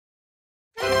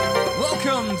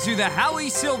Welcome to the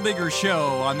Howie Silbiger Show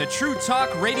on the True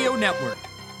Talk Radio Network.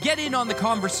 Get in on the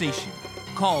conversation.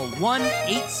 Call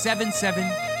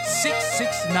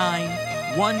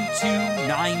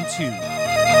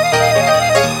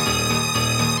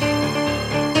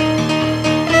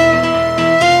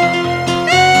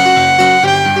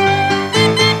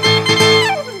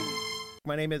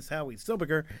My name is Howie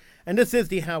Silbiger, and this is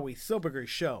the Howie Silbiger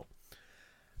Show.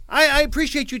 I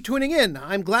appreciate you tuning in.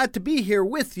 I'm glad to be here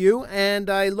with you, and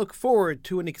I look forward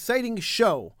to an exciting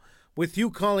show with you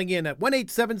calling in at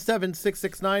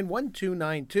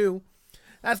 1-877-669-1292.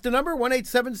 That's the number,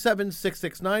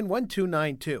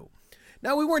 1-877-669-1292.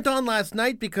 Now, we weren't on last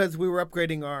night because we were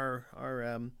upgrading our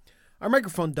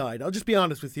microphone died. I'll just be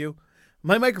honest with you.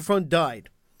 My microphone died.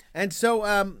 And so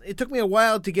it took me a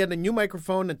while to get a new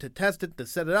microphone and to test it, to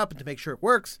set it up, and to make sure it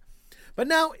works. But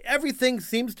now everything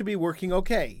seems to be working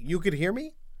okay. You could hear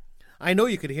me. I know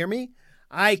you could hear me.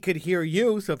 I could hear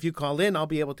you. So if you call in, I'll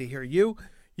be able to hear you.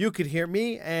 You could hear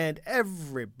me, and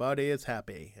everybody is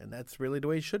happy. And that's really the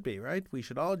way it should be, right? We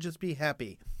should all just be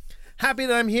happy. Happy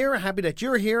that I'm here. Happy that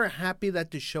you're here. Happy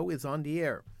that the show is on the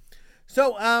air.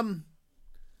 So,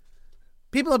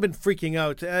 people have been freaking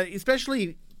out,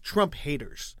 especially Trump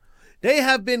haters. They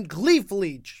have been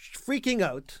gleefully freaking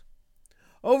out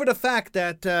over the fact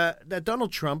that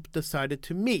Donald Trump decided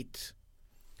to meet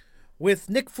with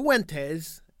Nick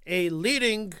Fuentes, a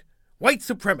leading white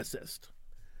supremacist.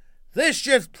 This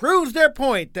just proves their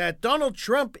point that Donald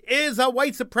Trump is a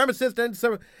white supremacist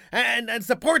and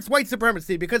supports white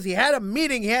supremacy because he had a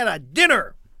meeting, he had a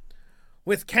dinner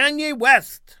with Kanye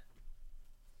West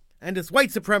and this white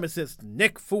supremacist,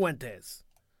 Nick Fuentes.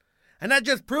 And that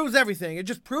just proves everything. It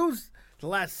just proves the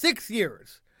last 6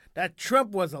 years that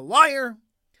Trump was a liar,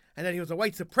 and that he was a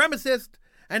white supremacist,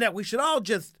 and that we should all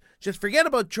just forget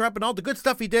about Trump and all the good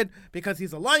stuff he did because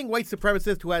he's a lying white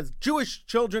supremacist who has Jewish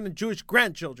children and Jewish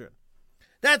grandchildren.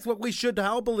 That's what we should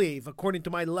all believe, according to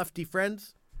my lefty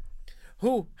friends,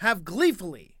 who have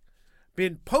gleefully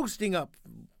been posting up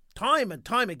time and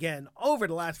time again over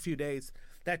the last few days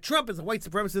that Trump is a white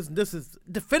supremacist, and this is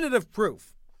definitive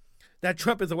proof that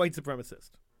Trump is a white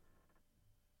supremacist.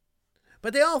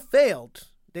 But they all failed.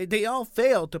 They all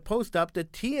failed to post up the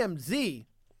TMZ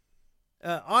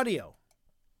audio,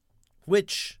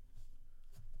 which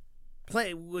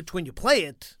when you play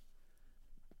it,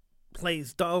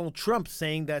 plays Donald Trump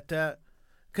saying that,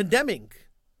 condemning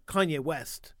Kanye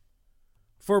West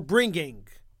for bringing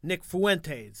Nick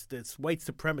Fuentes, this white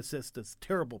supremacist, this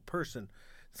terrible person,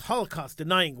 this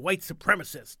Holocaust-denying white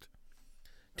supremacist,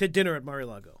 to dinner at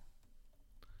Mar-a-Lago.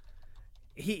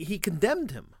 He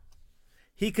condemned him.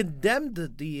 He condemned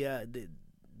the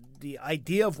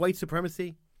idea of white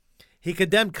supremacy. He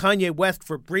condemned Kanye West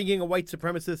for bringing a white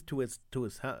supremacist to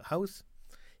his house.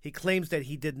 He claims that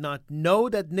he did not know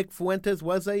that Nick Fuentes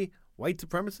was a white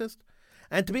supremacist.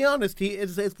 And to be honest,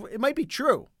 it might be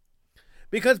true.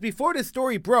 Because before this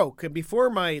story broke, and before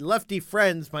my lefty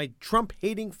friends, my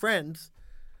Trump-hating friends,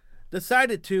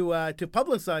 decided to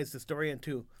publicize the story and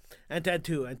to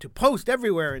post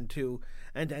everywhere and to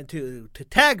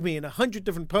tag me in 100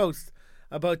 different posts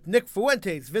about Nick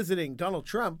Fuentes visiting Donald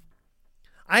Trump,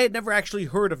 I had never actually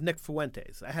heard of Nick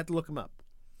Fuentes. I had to look him up.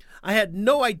 I had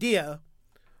no idea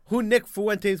who Nick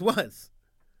Fuentes was.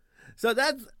 So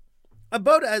that's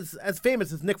about as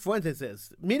famous as Nick Fuentes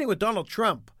is. Meeting with Donald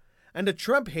Trump and the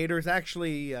Trump haters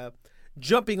actually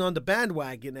jumping on the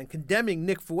bandwagon and condemning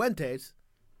Nick Fuentes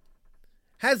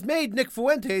has made Nick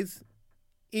Fuentes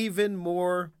even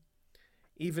more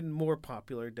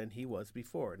popular than he was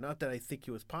before. Not that I think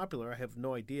he was popular. I have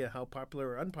no idea how popular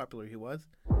or unpopular he was.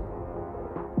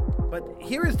 But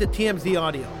here is the TMZ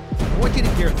audio. I want you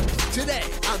to hear this. Today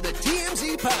on the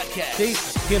TMZ Podcast. The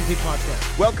TMZ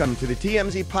Podcast. Welcome to the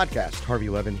TMZ Podcast. Harvey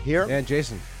Levin here. And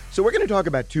Jason. So we're going to talk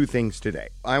about two things today.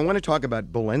 I want to talk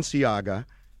about Balenciaga,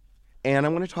 and I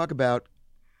want to talk about,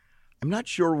 I'm not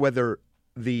sure whether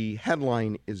the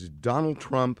headline is Donald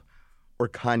Trump or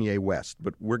Kanye West,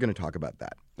 but we're going to talk about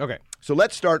that. Okay. So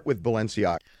let's start with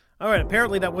Balenciaga. All right,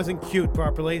 apparently that wasn't queued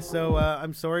properly, so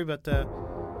I'm sorry, but I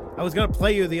was going to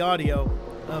play you the audio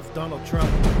of Donald Trump.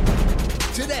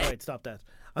 Today. All right, stop that.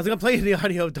 I was going to play you the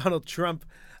audio of Donald Trump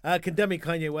condemning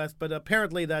Kanye West, but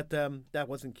apparently that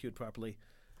wasn't queued properly.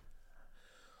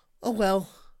 Oh, well,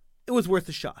 it was worth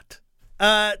a shot.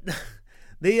 So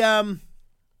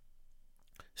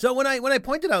when I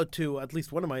pointed out to at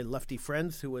least one of my lefty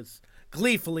friends who was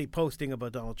gleefully posting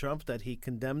about Donald Trump that he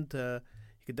condemned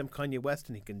Kanye West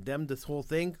and he condemned this whole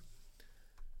thing,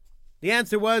 the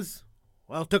answer was,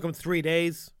 well, it took him 3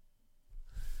 days.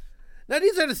 Now,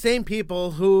 these are the same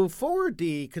people who forward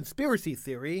the conspiracy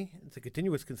theory, it's a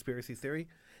continuous conspiracy theory,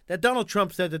 that Donald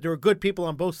Trump said that there were good people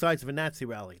on both sides of a Nazi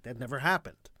rally. That never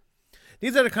happened.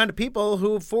 These are the kind of people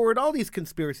who forward all these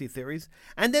conspiracy theories,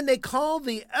 and then they call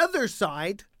the other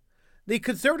side, the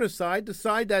conservative side, the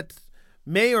side that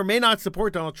may or may not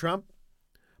support Donald Trump,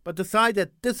 but the side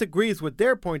that disagrees with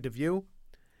their point of view,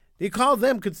 they call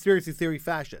them conspiracy theory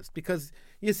fascists. Because,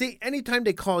 you see, anytime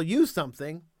they call you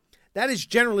something, that is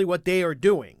generally what they are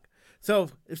doing. So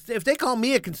if they call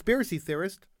me a conspiracy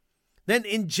theorist, then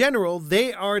in general,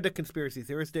 they are the conspiracy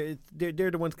theorists.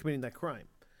 They're the ones committing that crime.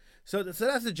 So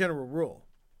that's the general rule.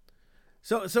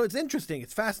 So it's interesting.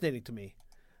 It's fascinating to me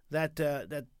that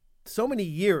that so many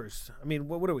years, I mean,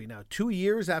 what are we now? 2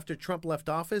 years after Trump left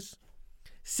office?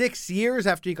 6 years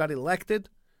after he got elected?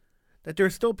 That there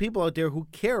are still people out there who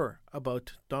care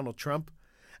about Donald Trump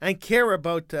and care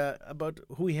about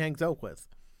who he hangs out with.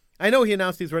 I know he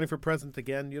announced he's running for president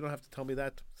again. You don't have to tell me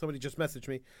that. Somebody just messaged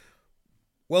me.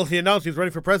 Well, he announced he's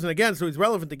running for president again, so he's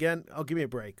relevant again. I'll give me a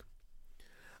break.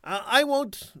 I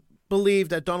won't believe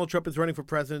that Donald Trump is running for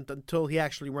president until he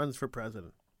actually runs for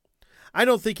president. I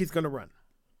don't think he's going to run.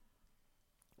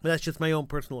 But that's just my own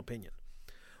personal opinion.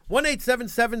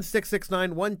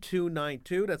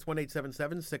 1-877-669-1292. That's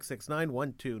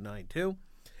 1-877-669-1292.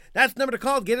 That's the number to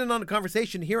call. Get in on the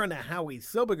conversation here on the Howie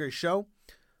Silbiger Show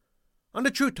on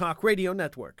the True Talk Radio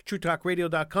Network.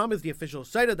 TrueTalkRadio.com is the official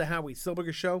site of the Howie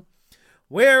Silbiger Show,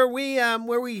 where we have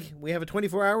a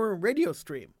 24-hour radio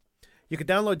stream. You can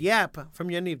download the app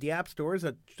from any of the app stores.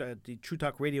 The True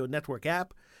Talk Radio Network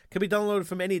app can be downloaded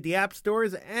from any of the app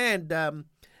stores, and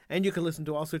you can listen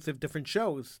to all sorts of different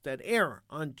shows that air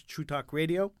on True Talk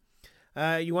Radio.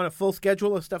 You want a full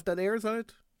schedule of stuff that airs on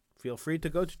it? Feel free to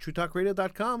go to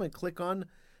TrueTalkRadio.com and click on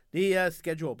the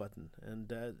schedule button,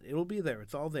 and it'll be there.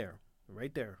 It's all there,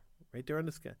 right there on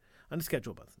the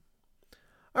schedule button.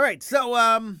 All right,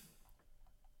 so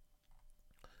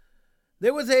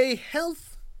there was a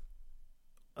health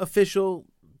official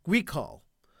recall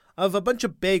of a bunch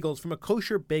of bagels from a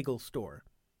kosher bagel store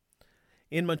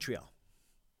in Montreal.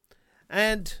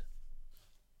 And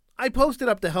I posted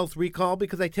up the health recall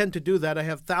because I tend to do that. I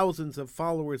have thousands of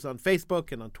followers on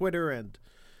Facebook and on Twitter and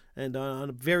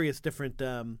on various different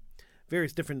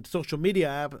social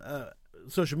media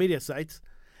sites.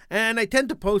 And I tend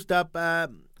to post up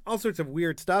all sorts of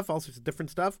weird stuff, all sorts of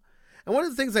different stuff. And one of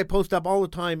the things I post up all the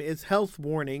time is health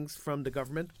warnings from the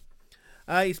government,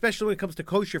 especially when it comes to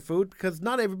kosher food, because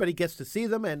not everybody gets to see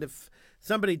them. And if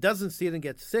somebody doesn't see it and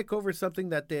gets sick over something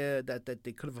that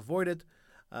they could have avoided,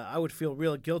 I would feel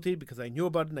real guilty because I knew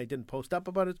about it and I didn't post up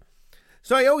about it.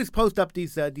 So I always post up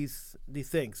these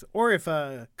things. Or if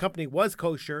a company was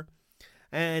kosher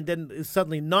and then is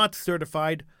suddenly not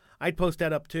certified, I'd post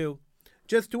that up too,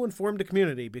 just to inform the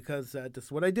community, because this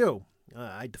is what I do.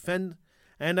 I defend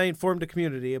and I inform the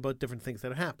community about different things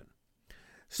that happen.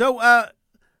 So,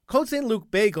 Côte St. Luc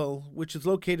Bagel, which is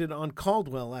located on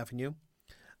Caldwell Avenue,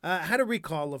 had a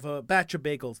recall of a batch of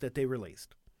bagels that they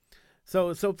released.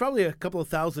 So probably a couple of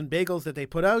thousand bagels that they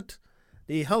put out.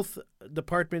 The health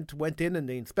department went in and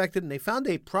they inspected, and they found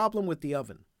a problem with the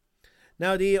oven.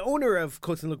 Now, the owner of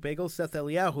Côte St. Luc Bagel, Seth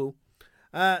Eliyahu,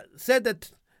 said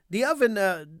that the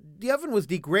oven was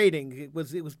degrading. It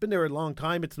was been there a long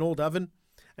time. It's an old oven,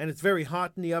 and it's very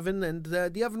hot in the oven, and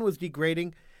the oven was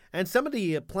degrading. And some of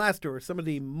the plaster, or some of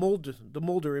the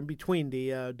molder in between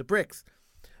the bricks,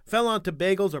 fell onto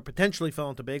bagels, or potentially fell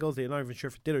onto bagels. They're not even sure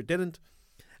if it did or didn't.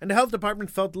 And the health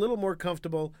department felt a little more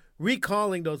comfortable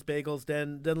recalling those bagels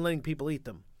than letting people eat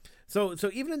them. So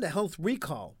even in the health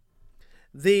recall,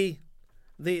 the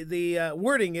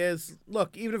wording is,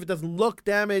 look, even if it doesn't look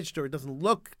damaged, or it doesn't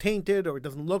look tainted, or it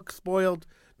doesn't look spoiled,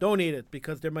 don't eat it,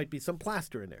 because there might be some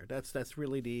plaster in there. That's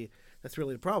really the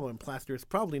problem. Plaster is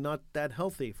probably not that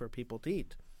healthy for people to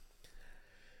eat.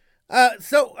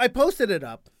 So I posted it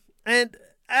up, and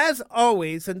as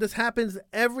always, and this happens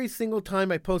every single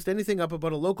time I post anything up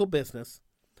about a local business,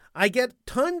 I get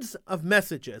tons of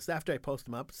messages after I post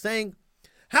them up saying,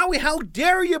 Howie, how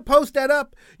dare you post that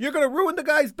up? You're going to ruin the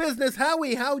guy's business.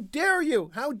 Howie, how dare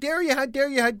you? How dare you? How dare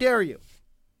you? How dare you?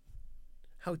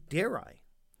 How dare I?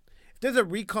 If there's a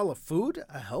recall of food,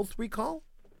 a health recall,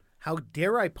 how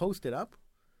dare I post it up?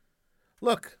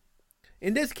 Look,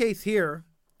 in this case here,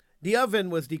 the oven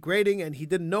was degrading and he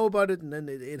didn't know about it, and then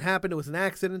it happened. It was an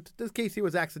accident. In this case, it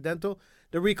was accidental.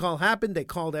 The recall happened. They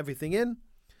called everything in,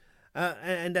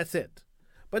 and that's it.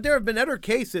 But there have been other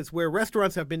cases where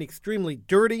restaurants have been extremely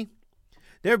dirty.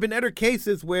 There have been other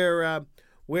cases where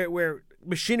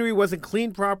machinery wasn't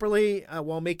cleaned properly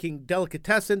while making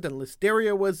delicatessen, and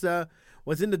listeria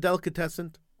was in the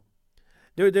delicatessen.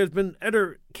 There's been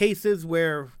other cases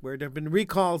where there have been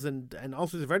recalls and all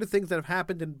sorts of other things that have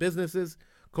happened in businesses,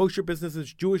 kosher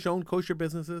businesses, Jewish-owned kosher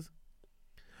businesses.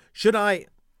 Should I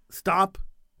stop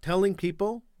telling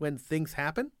people when things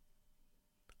happen?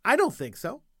 I don't think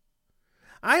so.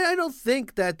 I don't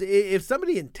think that if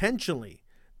somebody intentionally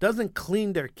doesn't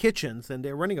clean their kitchens and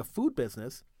they're running a food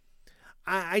business,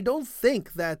 I don't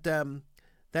think that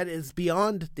that is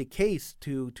beyond the case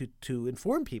to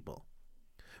inform people.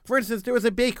 For instance, there was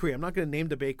a bakery. I'm not going to name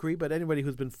the bakery, but anybody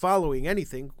who's been following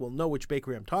anything will know which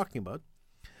bakery I'm talking about.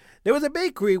 There was a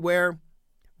bakery where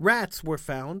rats were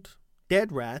found,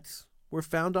 dead rats were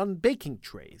found on baking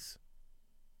trays.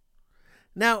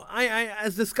 Now, I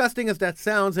as disgusting as that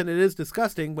sounds, and it is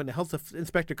disgusting when the health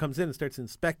inspector comes in and starts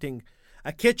inspecting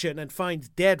a kitchen and finds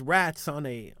dead rats on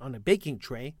a baking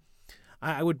tray,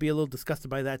 I would be a little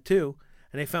disgusted by that too.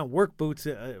 And they found work boots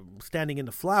standing in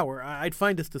the flour. I'd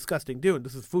find this disgusting too. And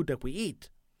this is food that we eat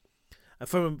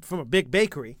from a big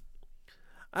bakery.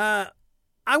 I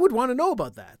would want to know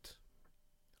about that.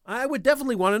 I would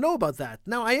definitely want to know about that.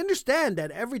 Now, I understand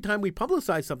that every time we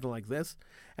publicize something like this,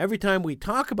 every time we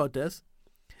talk about this,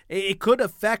 it could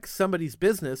affect somebody's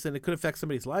business and it could affect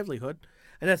somebody's livelihood.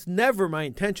 And that's never my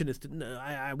intention.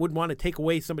 I wouldn't want to take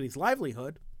away somebody's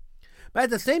livelihood. But at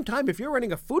the same time, if you're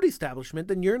running a food establishment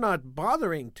and you're not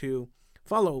bothering to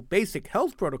follow basic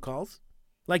health protocols,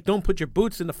 like don't put your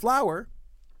boots in the flour,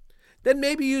 then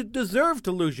maybe you deserve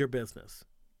to lose your business.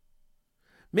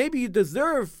 Maybe you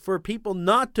deserve for people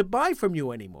not to buy from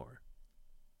you anymore.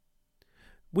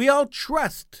 We all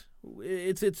trust.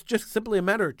 It's just simply a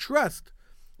matter of trust.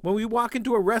 When we walk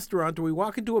into a restaurant or we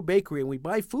walk into a bakery and we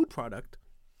buy food product,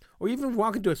 or even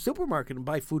walk into a supermarket and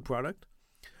buy food product,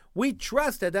 we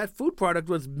trust that that food product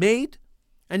was made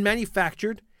and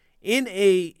manufactured in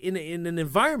an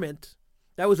environment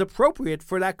that was appropriate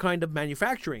for that kind of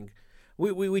manufacturing.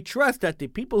 We trust that the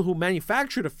people who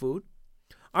manufacture the food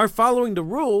are following the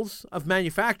rules of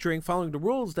manufacturing, following the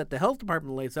rules that the health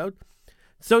department lays out,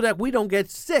 so that we don't get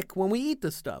sick when we eat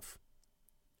this stuff.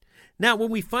 Now,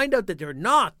 when we find out that they're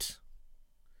not,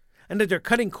 and that they're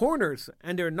cutting corners,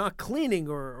 and they're not cleaning,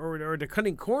 or they're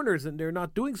cutting corners, and they're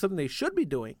not doing something they should be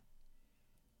doing,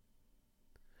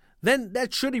 then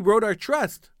that should erode our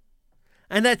trust.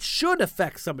 And that should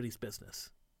affect somebody's business.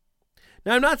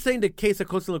 Now, I'm not saying the case of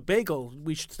Kosher Bagel,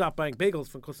 we should stop buying bagels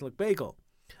from Kosher Bagel.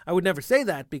 I would never say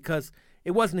that because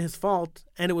it wasn't his fault,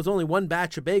 and it was only one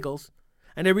batch of bagels,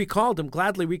 and they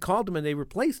gladly recalled them, and they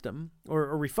replaced them,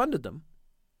 or refunded them.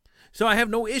 So I have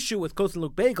no issue with Kosher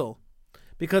Bagel,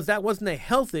 because that wasn't a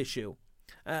health issue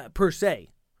per se.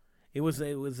 It was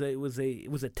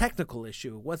a technical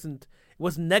issue. It wasn't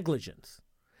negligence.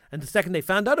 And the second they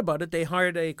found out about it, they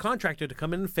hired a contractor to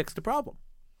come in and fix the problem.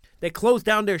 They closed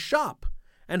down their shop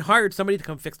and hired somebody to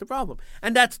come fix the problem.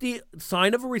 And that's the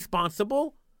sign of a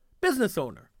responsible business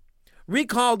owner.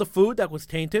 Recall the food that was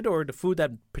tainted or the food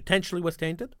that potentially was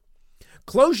tainted.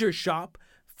 Close your shop,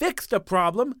 fix the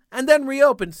problem, and then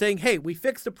reopen saying, hey, we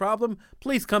fixed the problem.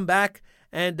 Please come back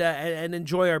and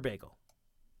enjoy our bagel.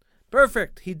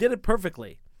 Perfect. He did it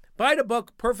perfectly. By the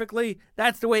book perfectly.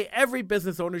 That's the way every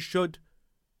business owner should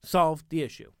solve the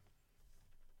issue.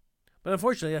 But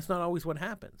unfortunately, that's not always what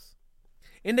happens.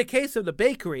 In the case of the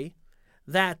bakery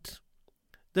that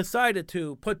decided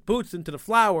to put boots into the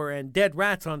flour and dead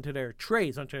rats onto their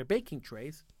trays, onto their baking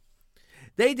trays,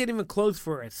 they didn't even close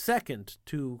for a second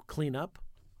to clean up.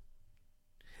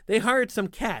 They hired some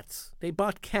cats. They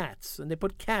bought cats, and they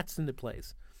put cats in the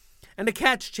place. And the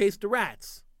cats chased the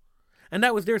rats. And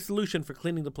that was their solution for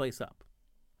cleaning the place up.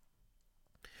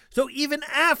 So even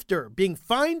after being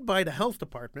fined by the health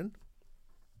department,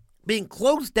 being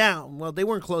closed down, well, they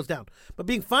weren't closed down, but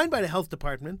being fined by the health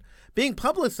department, being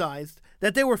publicized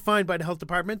that they were fined by the health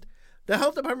department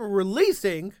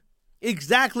releasing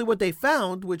exactly what they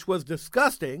found, which was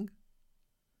disgusting,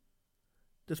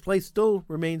 this place still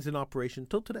remains in operation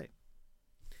till today.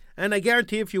 And I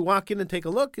guarantee if you walk in and take a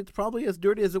look, it's probably as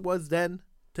dirty as it was then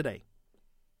today.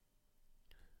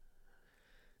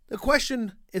 The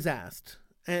question is asked,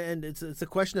 and it's a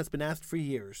question that's been asked for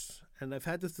years, and I've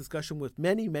had this discussion with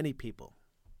many, many people.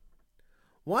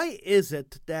 Why is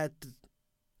it that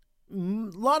a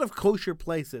lot of kosher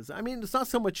places, I mean, it's not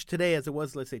so much today as it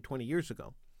was, let's say, 20 years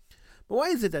ago, but why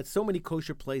is it that so many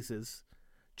kosher places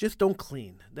just don't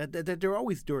clean, that they're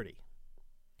always dirty?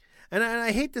 And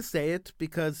I hate to say it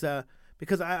because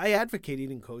I advocate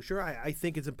eating kosher. I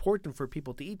think it's important for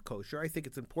people to eat kosher. I think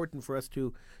it's important for us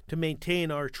to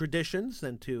maintain our traditions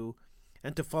and to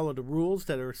follow the rules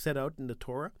that are set out in the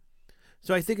Torah.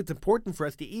 So I think it's important for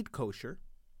us to eat kosher.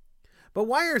 But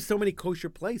why are so many kosher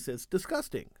places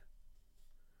disgusting?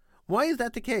 Why is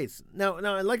that the case? Now,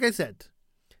 like I said,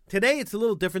 today it's a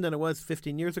little different than it was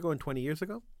 15 years ago and 20 years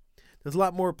ago. There's a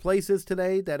lot more places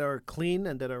today that are clean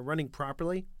and that are running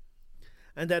properly,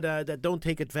 and that don't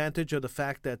take advantage of the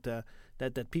fact that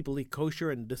people eat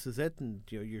kosher and this is it, and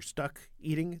you're stuck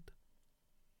eating it.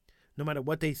 No matter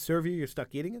what they serve you, you're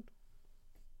stuck eating it.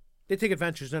 They take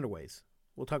advantage in other ways.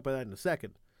 We'll talk about that in a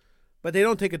second. But they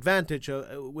don't take advantage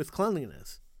with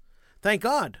cleanliness. Thank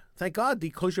God. Thank God the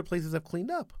kosher places have cleaned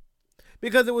up,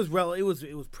 because it was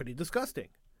pretty disgusting.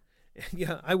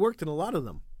 Yeah, I worked in a lot of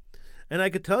them, and I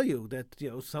could tell you that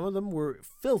some of them were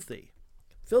filthy.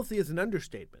 Filthy is an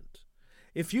understatement.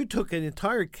 If you took an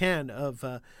entire can of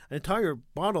an entire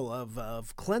bottle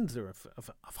of cleanser,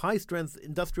 of high strength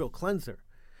industrial cleanser,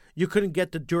 you couldn't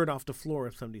get the dirt off the floor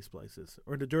of some of these places,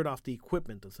 or the dirt off the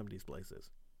equipment of some of these places.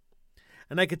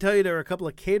 And I could tell you there are a couple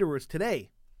of caterers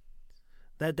today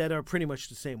that are pretty much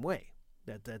the same way.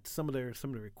 That some of their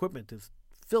equipment is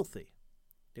filthy.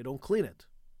 They don't clean it.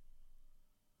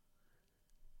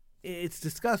 It's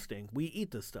disgusting. We eat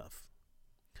this stuff.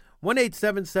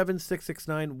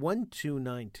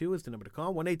 1-877-669-1292 is the number to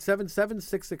call.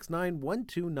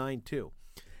 1-877-669-1292.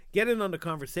 Get in on the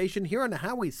conversation here on the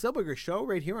Howie Silberger Show,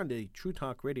 right here on the True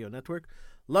Talk Radio Network.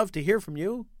 Love to hear from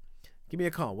you. Give me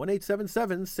a call,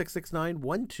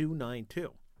 1-877-669-1292.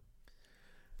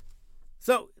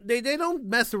 So they don't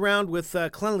mess around with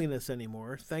cleanliness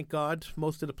anymore, thank God.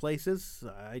 Most of the places,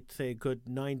 I'd say a good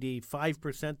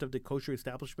 95% of the kosher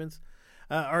establishments,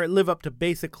 live up to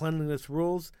basic cleanliness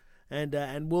rules,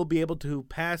 and will be able to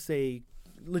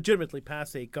legitimately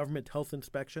pass a government health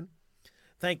inspection.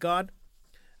 Thank God.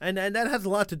 And that has a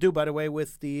lot to do, by the way,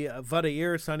 with the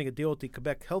Vadair signing a deal with the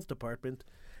Quebec Health Department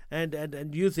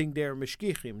and using their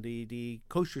mishgichim, the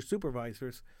kosher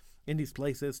supervisors in these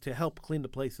places, to help clean the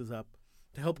places up,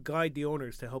 to help guide the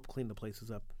owners to help clean the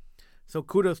places up. So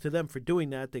kudos to them for doing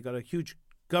that. They got a huge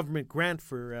government grant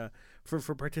for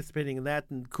participating in that,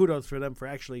 and kudos for them for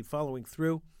actually following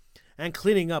through and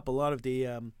cleaning up a lot of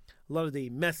the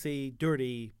messy,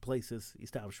 dirty places,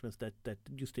 establishments that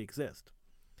used to exist.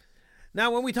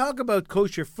 Now, when we talk about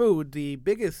kosher food, the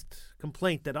biggest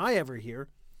complaint that I ever hear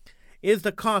is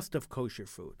the cost of kosher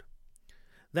food.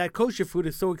 That kosher food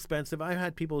is so expensive. I've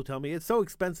had people tell me it's so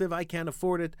expensive, I can't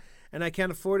afford it, and I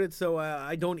can't afford it, so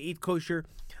I don't eat kosher.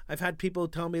 I've had people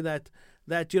tell me that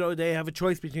they have a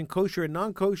choice between kosher and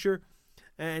non-kosher,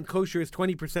 and kosher is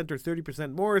 20% or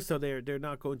 30% more, so they're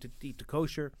not going to eat the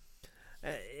kosher.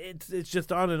 It's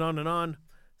just on and on and on.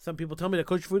 Some people tell me that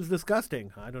kosher food is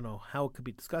disgusting. I don't know how it could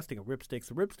be disgusting. A rib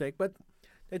steak's a rib steak, but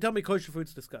they tell me kosher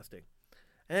food's disgusting.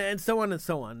 And so on and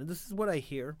so on. And this is what I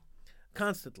hear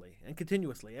constantly and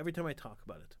continuously every time I talk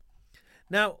about it.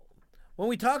 Now, when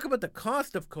we talk about the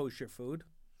cost of kosher food,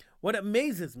 what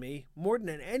amazes me more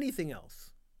than anything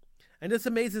else, and this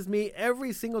amazes me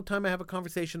every single time I have a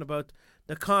conversation about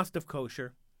the cost of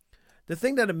kosher, the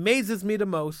thing that amazes me the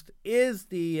most is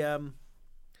the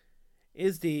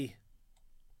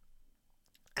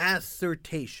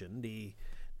assertion, the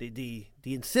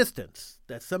insistence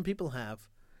that some people have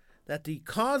that the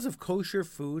cause of kosher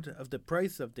food, of the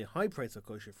high price of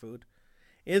kosher food,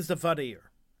 is the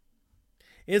Vadair,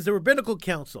 is the Rabbinical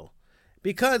Council,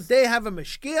 because they have a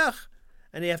mashgiach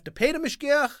and they have to pay the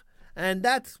mashgiach, and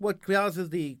that's what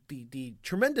causes the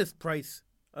tremendous price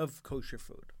of kosher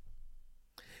food.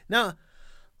 Now,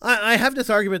 I have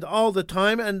this argument all the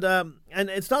time, and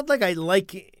it's not like I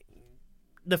like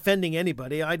defending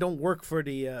anybody. I don't work for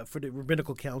the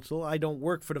Rabbinical Council. I don't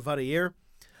work for the Vadair.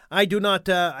 I do not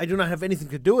have anything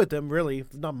to do with them, really,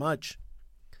 not much.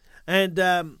 And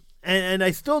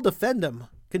I still defend them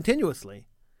continuously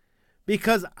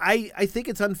because I think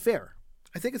it's unfair.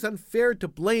 I think it's unfair to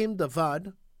blame the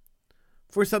Vad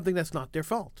for something that's not their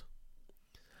fault.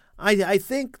 I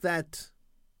think that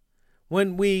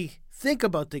when we think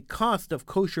about the cost of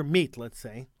kosher meat, let's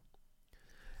say,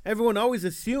 everyone always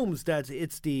assumes that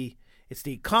it's the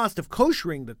cost of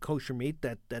koshering the kosher meat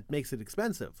that makes it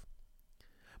expensive.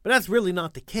 But that's really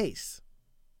not the case.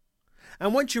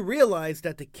 And once you realize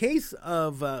that the case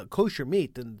of kosher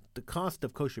meat and the cost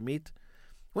of kosher meat,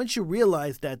 once you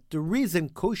realize that the reason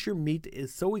kosher meat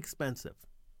is so expensive,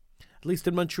 at least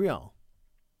in Montreal,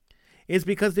 is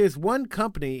because there's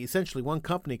essentially one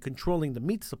company controlling the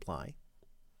meat supply,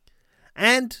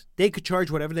 and they could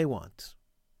charge whatever they want.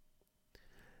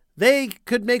 They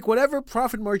could make whatever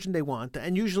profit margin they want,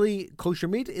 and usually kosher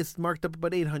meat is marked up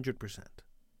about 800%.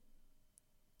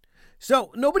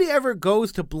 So nobody ever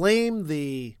goes to blame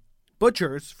the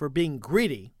butchers for being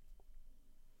greedy.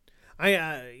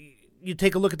 You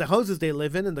take a look at the houses they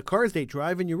live in and the cars they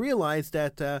drive, and you realize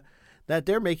that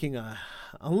they're making a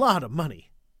lot of money.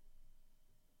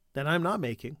 that I'm not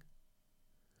making.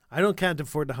 Can't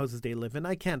afford the houses they live in.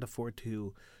 I can't afford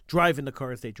to drive in the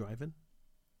cars they drive in.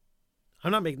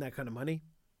 I'm not making that kind of money.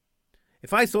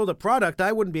 If I sold a product,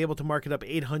 I wouldn't be able to mark it up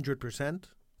 800%, 900%,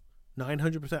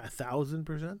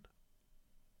 1,000%.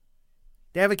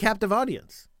 They have a captive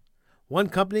audience. One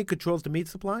company controls the meat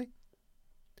supply.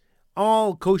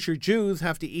 All kosher Jews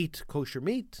have to eat kosher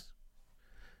meat.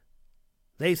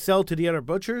 They sell to the other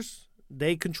butchers.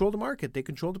 They control the market. They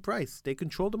control the price. They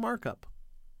control the markup.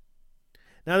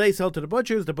 Now they sell to the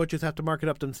butchers. The butchers have to mark it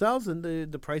up themselves, and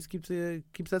the price keeps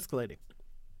escalating.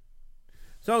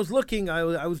 So I was looking.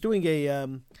 I was doing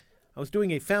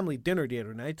a family dinner the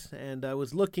other night, and I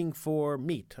was looking for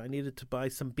meat. I needed to buy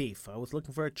some beef. I was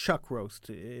looking for a chuck roast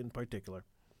in particular.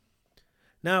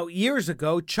 Now, years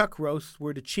ago, chuck roasts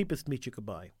were the cheapest meat you could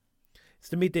buy. It's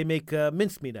the meat they make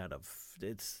mincemeat out of.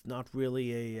 It's not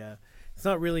really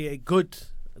a good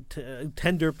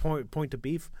tender point of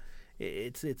beef.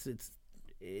 It's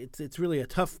really a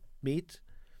tough meat.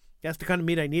 That's the kind of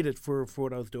meat I needed for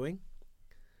what I was doing.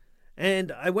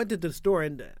 And I went into the store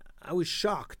and I was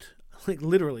shocked, like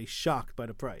literally shocked by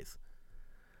the price.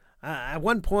 At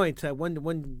one point,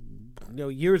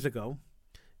 years ago,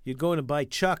 you'd go in and buy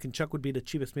chuck, and chuck would be the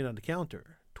cheapest meat on the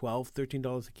counter, $12,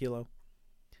 $13 a kilo.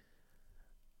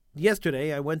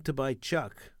 Yesterday, I went to buy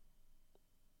chuck,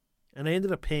 and I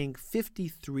ended up paying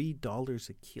 $53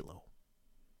 a kilo.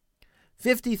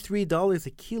 $53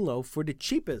 a kilo for the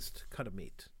cheapest cut of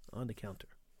meat on the counter.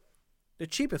 The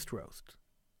cheapest roast.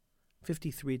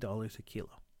 $53 a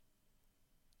kilo.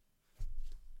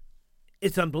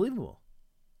 It's unbelievable.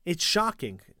 It's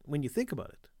shocking when you think about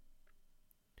it.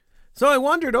 So I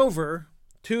wandered over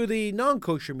to the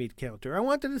non-kosher meat counter. I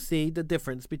wanted to see the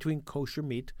difference between kosher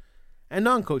meat and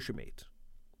non-kosher meat.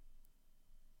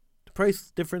 The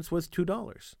price difference was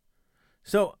 $2.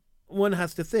 So one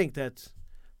has to think that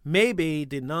maybe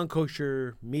the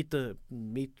non-kosher meat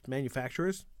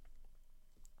manufacturers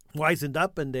wisened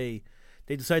up and they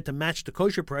decide to match the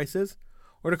kosher prices,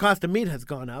 or the cost of meat has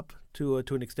gone up to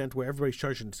an extent where everybody's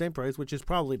charging the same price, which is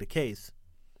probably the case.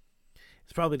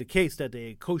 It's probably the case that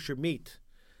the kosher meat,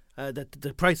 that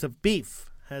the price of beef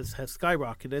has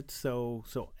skyrocketed, so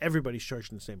everybody's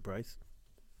charging the same price.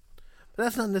 But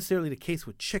that's not necessarily the case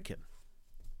with chicken.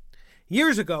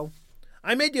 Years ago,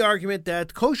 I made the argument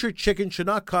that kosher chicken should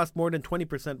not cost more than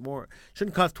 20% more,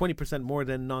 shouldn't cost 20% more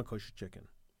than non-kosher chicken.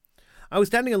 I was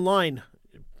standing in line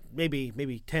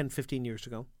maybe 10, 15 years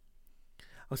ago. I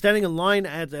was standing in line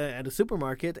at a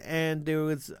supermarket, and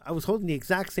I was holding the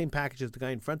exact same package as the guy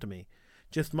in front of me.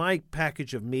 Just my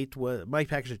package of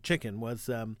chicken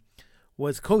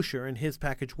was kosher, and his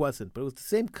package wasn't. But it was the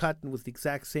same cut and was the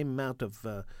exact same amount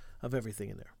of everything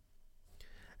in there.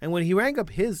 And when he rang up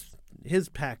his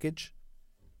package,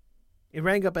 it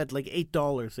rang up at like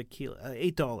 $8 a kilo.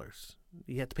 $8.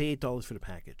 You had to pay $8 for the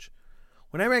package.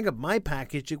 When I rang up my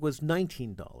package, it was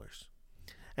 $19.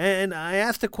 And I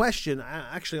asked a question,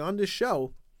 actually on this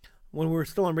show, when we were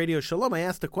still on Radio Shalom, I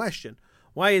asked a question.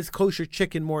 Why is kosher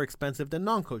chicken more expensive than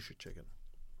non-kosher chicken?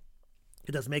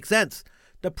 It doesn't make sense.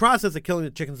 The process of killing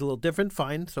the chicken is a little different,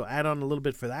 fine, so add on a little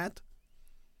bit for that.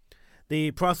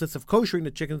 The process of koshering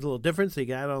the chicken is a little different, so you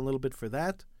can add on a little bit for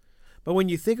that. But when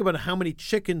you think about how many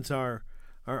chickens are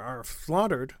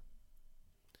slaughtered,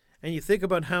 and you think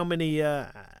about how many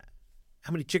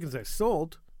chickens are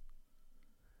sold,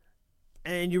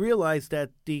 and you realize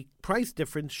that the price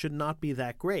difference should not be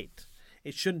that great.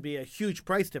 It shouldn't be a huge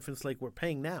price difference like we're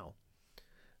paying now.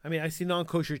 I mean, I see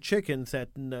non-kosher chickens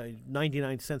at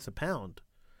 99 cents a pound.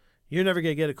 You're never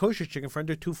going to get a kosher chicken for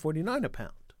under $2.49 a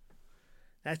pound.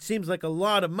 That seems like a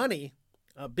lot of money,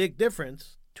 a big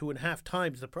difference, 2.5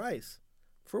 times the price.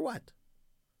 For what?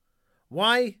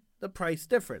 Why the price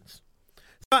difference?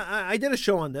 So I did a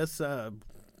show on this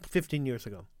 15 years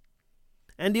ago.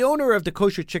 And the owner of the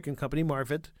kosher chicken company,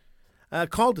 Marvit,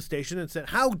 called the station and said,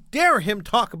 how dare him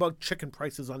talk about chicken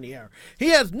prices on the air? He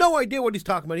has no idea what he's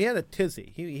talking about. He had a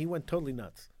tizzy. He went totally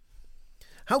nuts.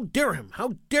 How dare him?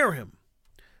 How dare him?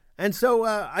 And so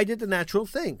I did the natural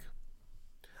thing.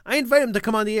 I invited him to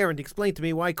come on the air and explain to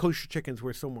me why kosher chickens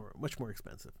were much more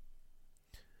expensive.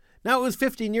 Now, it was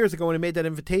 15 years ago when I made that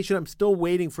invitation. I'm still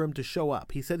waiting for him to show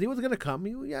up. He said he was going to come.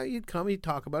 He'd come. He'd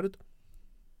talk about it.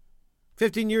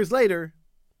 15 years later,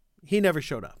 he never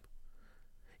showed up.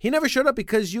 He never showed up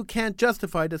because you can't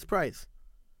justify this price.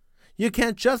 You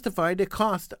can't justify the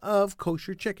cost of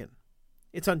kosher chicken.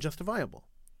 It's unjustifiable.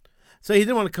 So he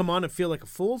didn't want to come on and feel like a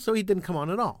fool, so he didn't come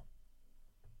on at all.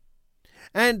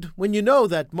 And when you know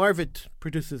that Marvit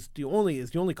is the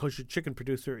only kosher chicken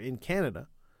producer in Canada,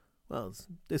 well,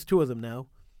 there's two of them now,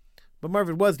 but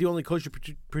Marvit was the only kosher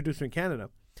producer in Canada,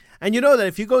 And you know that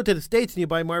if you go to the States and you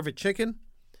buy Marvet chicken,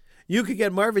 you could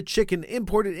get Marvet chicken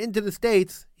imported into the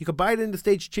States. You could buy it in the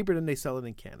States cheaper than they sell it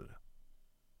in Canada.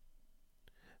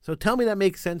 So tell me that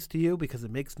makes sense to you, because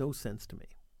it makes no sense to me.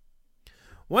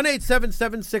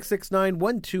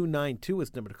 1-877-669-1292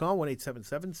 is the number to call.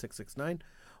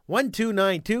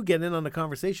 1-877-669-1292. Get in on the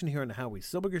conversation here on the Howie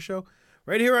Silberger Show,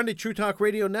 right here on the True Talk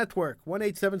Radio Network.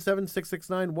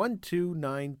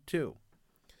 1-877-669-1292.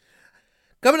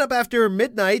 Coming up after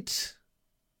midnight,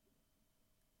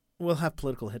 we'll have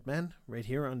Political Hitman right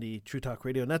here on the True Talk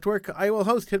Radio Network. I will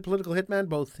host Political Hitman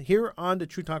both here on the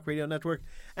True Talk Radio Network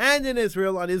and in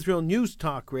Israel on Israel News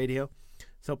Talk Radio.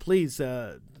 So please,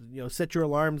 set your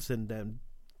alarms and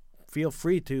feel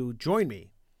free to join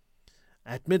me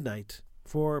at midnight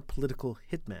for Political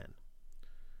Hitman.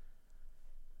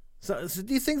 So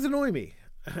these things annoy me.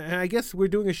 I guess we're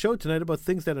doing a show tonight about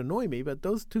things that annoy me, but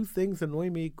those two things annoy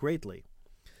me greatly.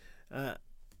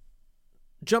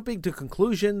 Jumping to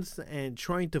conclusions and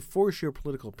trying to force your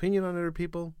political opinion on other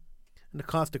people, and the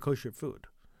cost of kosher food.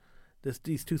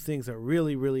 These two things are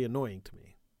really, really annoying to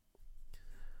me.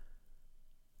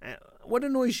 What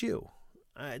annoys you?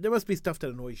 There must be stuff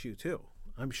that annoys you too.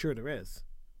 I'm sure there is.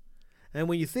 And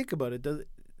when you think about it, do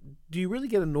you really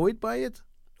get annoyed by it?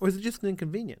 Or is it just an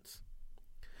inconvenience?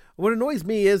 What annoys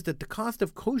me is that the cost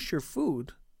of kosher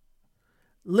food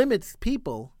limits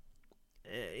people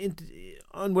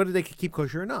on whether they can keep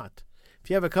kosher or not. If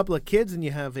you have a couple of kids and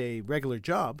you have a regular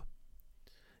job,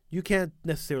 you can't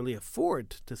necessarily afford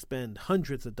to spend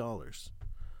hundreds of dollars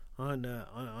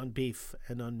on beef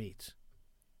and on meat.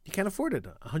 You can't afford it.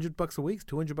 $100 a week,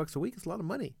 $200 a week is a lot of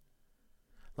money.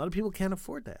 A lot of people can't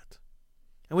afford that.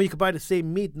 And when you can buy the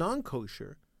same meat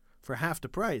non-kosher for half the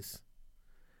price,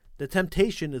 the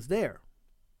temptation is there.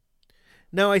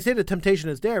 Now, I say the temptation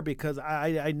is there because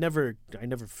I never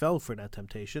fell for that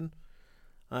temptation.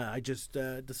 I just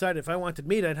decided if I wanted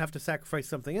meat, I'd have to sacrifice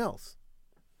something else.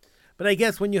 But I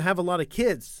guess when you have a lot of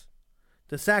kids,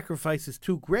 the sacrifice is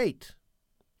too great,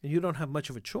 and you don't have much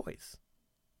of a choice.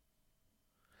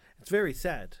 It's very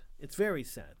sad. It's very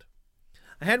sad.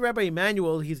 I had Rabbi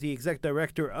Emanuel, he's the exec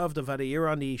director of the Vadair,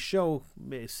 on the show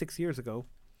 6 years ago,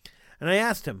 and I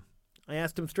asked him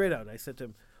straight out. I said to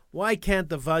him, why can't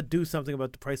the VAD do something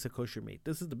about the price of kosher meat?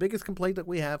 This is the biggest complaint that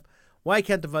we have. Why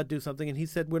can't the VAD do something? And he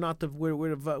said, we're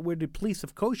the police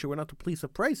of kosher. We're not the police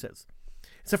of prices.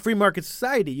 It's a free market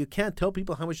society. You can't tell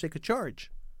people how much they could charge.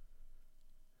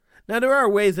 Now, there are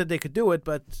ways that they could do it,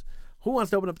 but who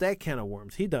wants to open up that can of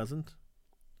worms? He doesn't.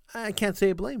 I can't say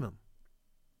I blame him.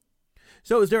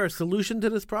 So is there a solution to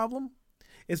this problem?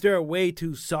 Is there a way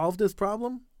to solve this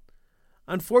problem?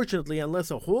 Unfortunately,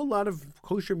 unless a whole lot of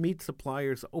kosher meat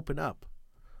suppliers open up,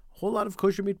 a whole lot of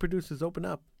kosher meat producers open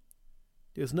up,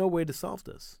 there's no way to solve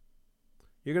this.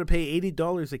 You're going to pay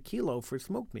 $80 a kilo for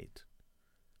smoked meat.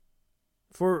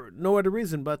 For no other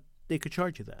reason but they could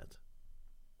charge you that.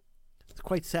 It's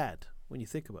quite sad when you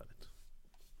think about it.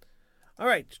 All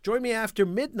right, join me after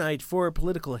midnight for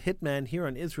Political Hitman here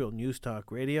on Israel News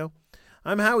Talk Radio.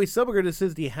 I'm Howie Silberger. This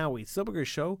is the Howie Silberger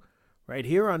Show, right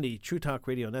here on the True Talk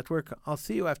Radio Network. I'll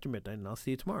see you after midnight, and I'll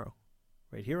see you tomorrow,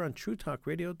 right here on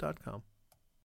TrueTalkRadio.com.